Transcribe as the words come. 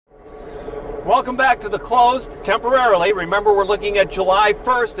Welcome back to the closed temporarily. Remember, we're looking at July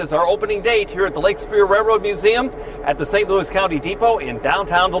 1st as our opening date here at the Lakes Railroad Museum at the St. Louis County Depot in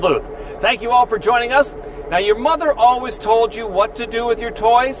downtown Duluth. Thank you all for joining us. Now, your mother always told you what to do with your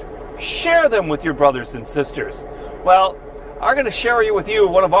toys. Share them with your brothers and sisters. Well, I'm going to share with you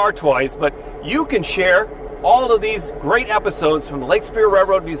one of our toys, but you can share all of these great episodes from the Lakes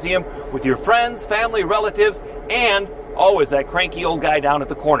Railroad Museum with your friends, family, relatives, and always that cranky old guy down at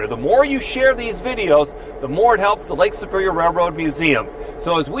the corner. The more you share these videos, the more it helps the Lake Superior Railroad Museum.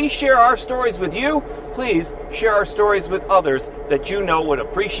 So as we share our stories with you, please share our stories with others that you know would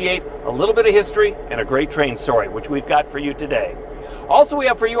appreciate a little bit of history and a great train story, which we've got for you today. Also, we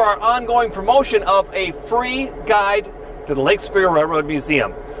have for you our ongoing promotion of a free guide to the Lake Superior Railroad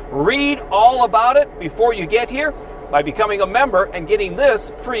Museum. Read all about it before you get here by becoming a member and getting this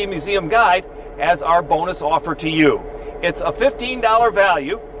free museum guide as our bonus offer to you. It's a $15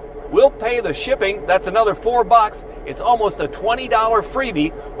 value. We'll pay the shipping. That's another $4. It's almost a $20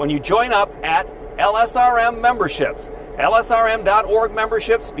 freebie when you join up at LSRM memberships. LSRM.org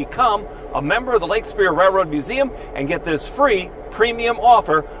memberships. Become a member of the Lake Superior Railroad Museum and get this free premium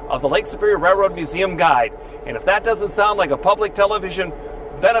offer of the Lake Superior Railroad Museum Guide. And if that doesn't sound like a public television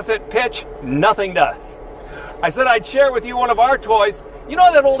benefit pitch, nothing does. I said I'd share with you one of our toys. You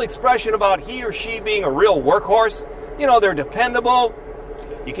know that old expression about he or she being a real workhorse? You know, they're dependable,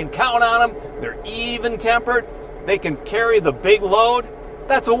 you can count on them, they're even-tempered, they can carry the big load.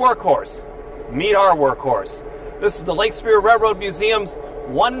 That's a workhorse. Meet our workhorse. This is the Lake Superior Railroad Museum's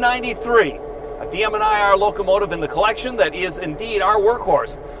 193, a DM&IR locomotive in the collection that is indeed our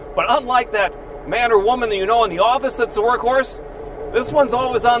workhorse. But unlike that man or woman that you know in the office that's the workhorse, this one's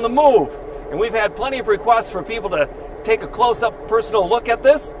always on the move. And we've had plenty of requests for people to take a close-up personal look at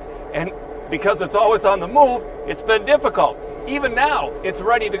this, and because it's always on the move, it's been difficult. Even now, it's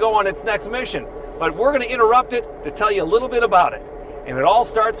ready to go on its next mission. But we're going to interrupt it to tell you a little bit about it. And it all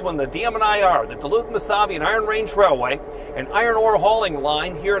starts when the DM&IR, the Duluth, Missabe and Iron Range Railway, an iron ore hauling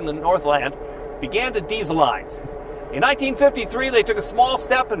line here in the Northland, began to dieselize. In 1953, they took a small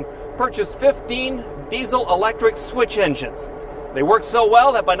step and purchased 15 diesel-electric switch engines. They worked so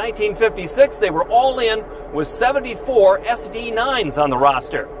well that by 1956, they were all in with 74 SD9s on the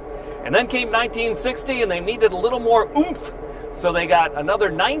roster. And then came 1960, and they needed a little more oomph, so they got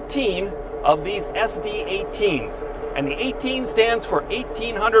another 19 of these SD18s. And the 18 stands for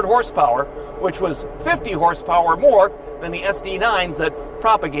 1,800 horsepower, which was 50 horsepower more than the SD9s that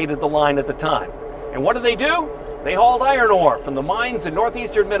propagated the line at the time. And what did they do? They hauled iron ore from the mines in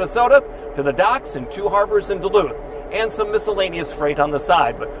northeastern Minnesota to the docks in 2 harbors in Duluth, and some miscellaneous freight on the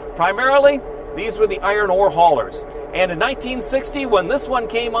side. But primarily, these were the iron ore haulers. And in 1960, when this one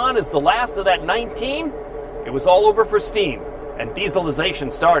came on as the last of that 19, it was all over for steam, and dieselization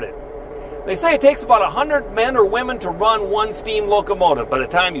started. They say it takes about 100 men or women to run one steam locomotive. By the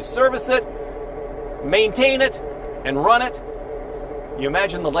time you service it, maintain it, and run it, you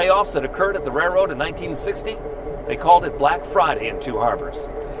imagine the layoffs that occurred at the railroad in 1960? They called it Black Friday in 2 harbors.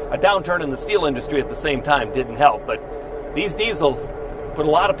 A downturn in the steel industry at the same time didn't help, but these diesels put a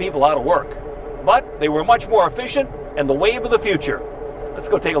lot of people out of work. But they were much more efficient and the wave of the future. Let's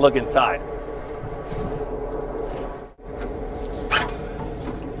go take a look inside.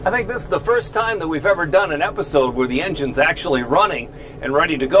 I think this is the first time that we've ever done an episode where the engine's actually running and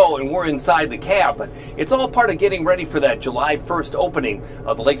ready to go, and we're inside the cab. But it's all part of getting ready for that July 1st opening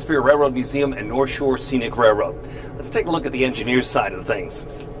of the Lake Superior Railroad Museum and North Shore Scenic Railroad. Let's take a look at the engineer's side of things.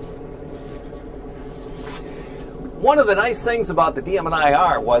 One of the nice things about the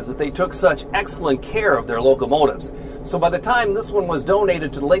DM&IR was that they took such excellent care of their locomotives. So by the time this one was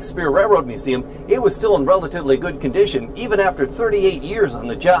donated to the Lake Superior Railroad Museum, it was still in relatively good condition, even after 38 years on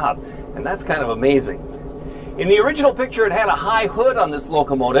the job. And that's kind of amazing. In the original picture, it had a high hood on this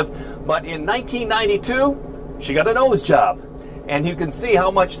locomotive, but in 1992, she got a nose job. And you can see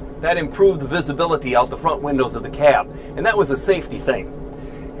how much that improved the visibility out the front windows of the cab. And that was a safety thing.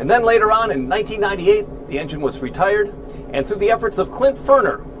 And then later on in 1998, the engine was retired, and through the efforts of Clint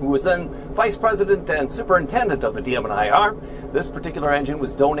Ferner, who was then vice president and superintendent of the DM&IR, this particular engine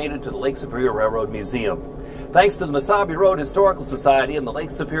was donated to the Lake Superior Railroad Museum. Thanks to the Missabe Road Historical Society and the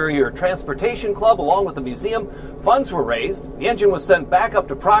Lake Superior Transportation Club, along with the museum, funds were raised. The engine was sent back up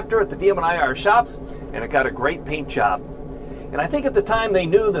to Proctor at the DM&IR shops, and it got a great paint job. And I think at the time they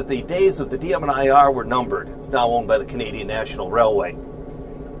knew that the days of the DM&IR were numbered. It's now owned by the Canadian National Railway.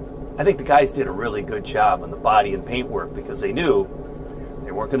 I think the guys did a really good job on the body and paint work because they knew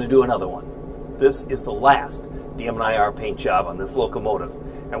they weren't going to do another one. This is the last DM&IR paint job on this locomotive,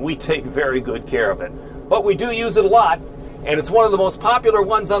 and we take very good care of it. But we do use it a lot, and it's one of the most popular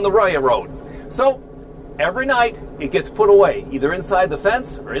ones on the railroad. So every night it gets put away, either inside the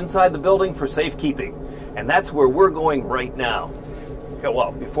fence or inside the building for safekeeping. And that's where we're going right now.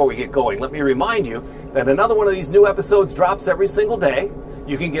 Well, before we get going, let me remind you that another one of these new episodes drops every single day.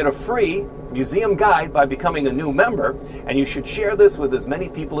 You can get a free museum guide by becoming a new member, and you should share this with as many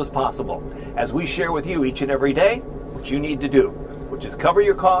people as possible, as we share with you each and every day what you need to do, which is cover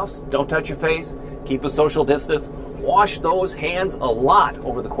your coughs, don't touch your face, keep a social distance, wash those hands a lot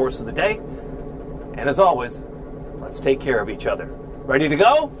over the course of the day, and as always, let's take care of each other. Ready to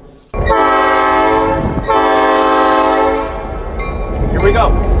go? Here we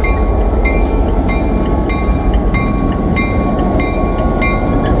go.